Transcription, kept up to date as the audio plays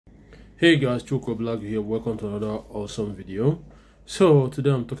Hey guys, Chuko Black here. Welcome to another awesome video. So today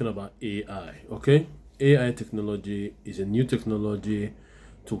I'm talking about AI. Okay, AI technology is a new technology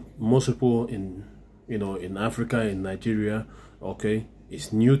to most people in in Africa, in Nigeria. Okay,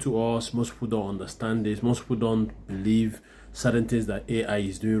 it's new to us. Most people don't understand this. Most people don't believe certain things that AI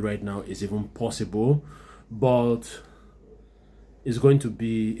is doing right now is even possible, but it's going to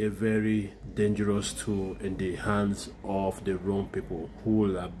be a very dangerous tool in the hands of the wrong people who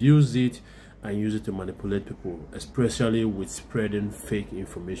will abuse it and use it to manipulate people, especially with spreading fake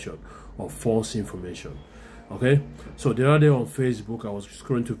information or false information. Okay, so the other day on Facebook, I was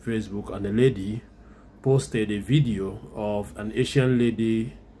scrolling to Facebook and a lady posted a video of an Asian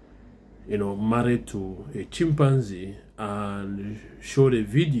lady, married to a chimpanzee, and showed a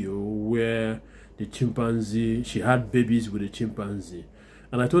video where the chimpanzee, she had babies with the chimpanzee,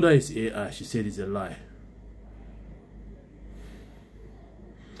 and I told her it's AI. She said it's a lie.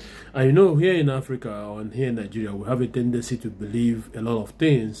 And here in Africa or here in Nigeria, we have a tendency to believe a lot of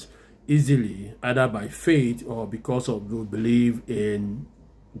things easily, either by faith or because of we believe in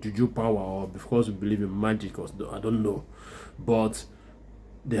juju power or because we believe in magic, or I don't know. But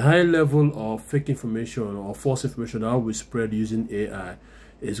the high level of fake information or false information that we spread using AI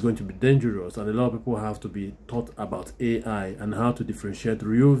is going to be dangerous, and a lot of people have to be taught about AI and how to differentiate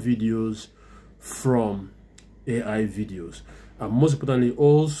real videos from AI videos, and most importantly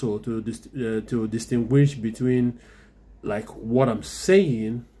also to distinguish between like what I'm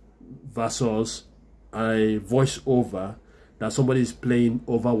saying versus a voiceover that somebody is playing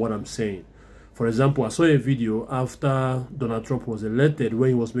over what I'm saying. For example, I saw a video after Donald Trump was elected when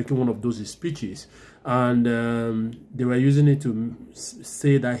he was making one of those speeches, and they were using it to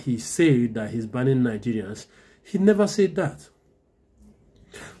say that he said that he's banning Nigerians. He never said that.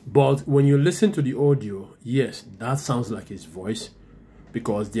 But when you listen to the audio, yes, that sounds like his voice,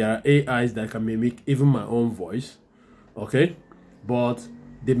 because there are AIs that can mimic even my own voice. Okay, but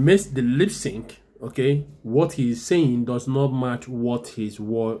they miss the lip sync. Okay, what he's saying does not match what his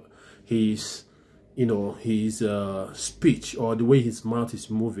speech or the way his mouth is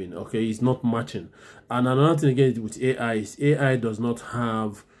moving. Okay, it's not matching. And another thing again with AI is AI does not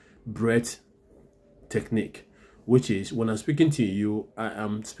have breath technique, which is when I'm speaking to you, I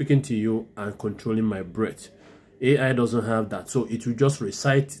am speaking to you and controlling my breath. AI doesn't have that, so it will just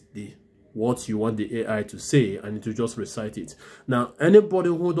recite what you want the AI to say, and it will just recite it. Now, anybody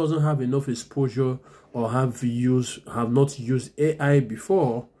who doesn't have enough exposure or have not used AI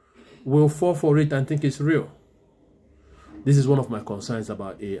before will fall for it and think it's real. This is one of my concerns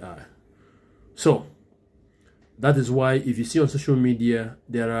about AI. So that is why if you see on social media,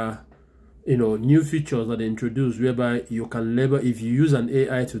 there are new features that they introduce whereby you can label, if you use an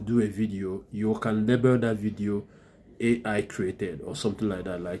AI to do a video, you can label that video AI created or something like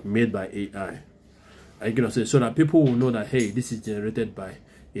that, like made by AI. So that people will know that, hey, this is generated by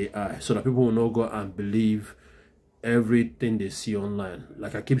AI, so that people will not go and believe everything they see online.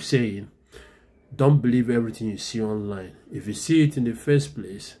 Like I keep saying, don't believe everything you see online. If you see it in the first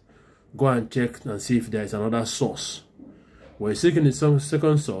place, go and check and see if there is another source. When you're seeking the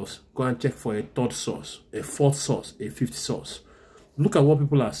second source, go and check for a third source, a fourth source, a fifth source. Look at what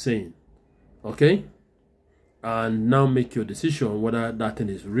people are saying, okay? And now make your decision whether that thing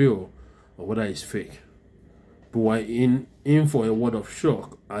is real or whether it's fake. But we're in for a word of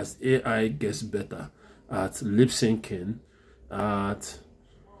shock as AI gets better at lip syncing, at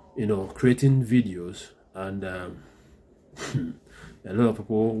creating videos, and a lot of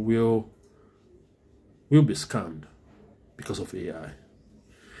people will be scammed because of AI.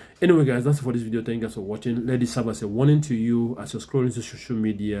 Anyway guys, that's it for this video. Thank you guys for watching. Let this serve as a warning to you as you're scrolling to social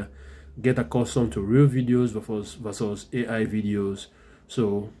media. Get accustomed to real videos versus AI videos.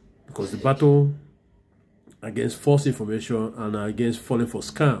 So because the battle against false information and against falling for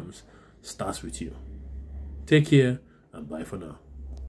scams starts with you. Take care and bye for now.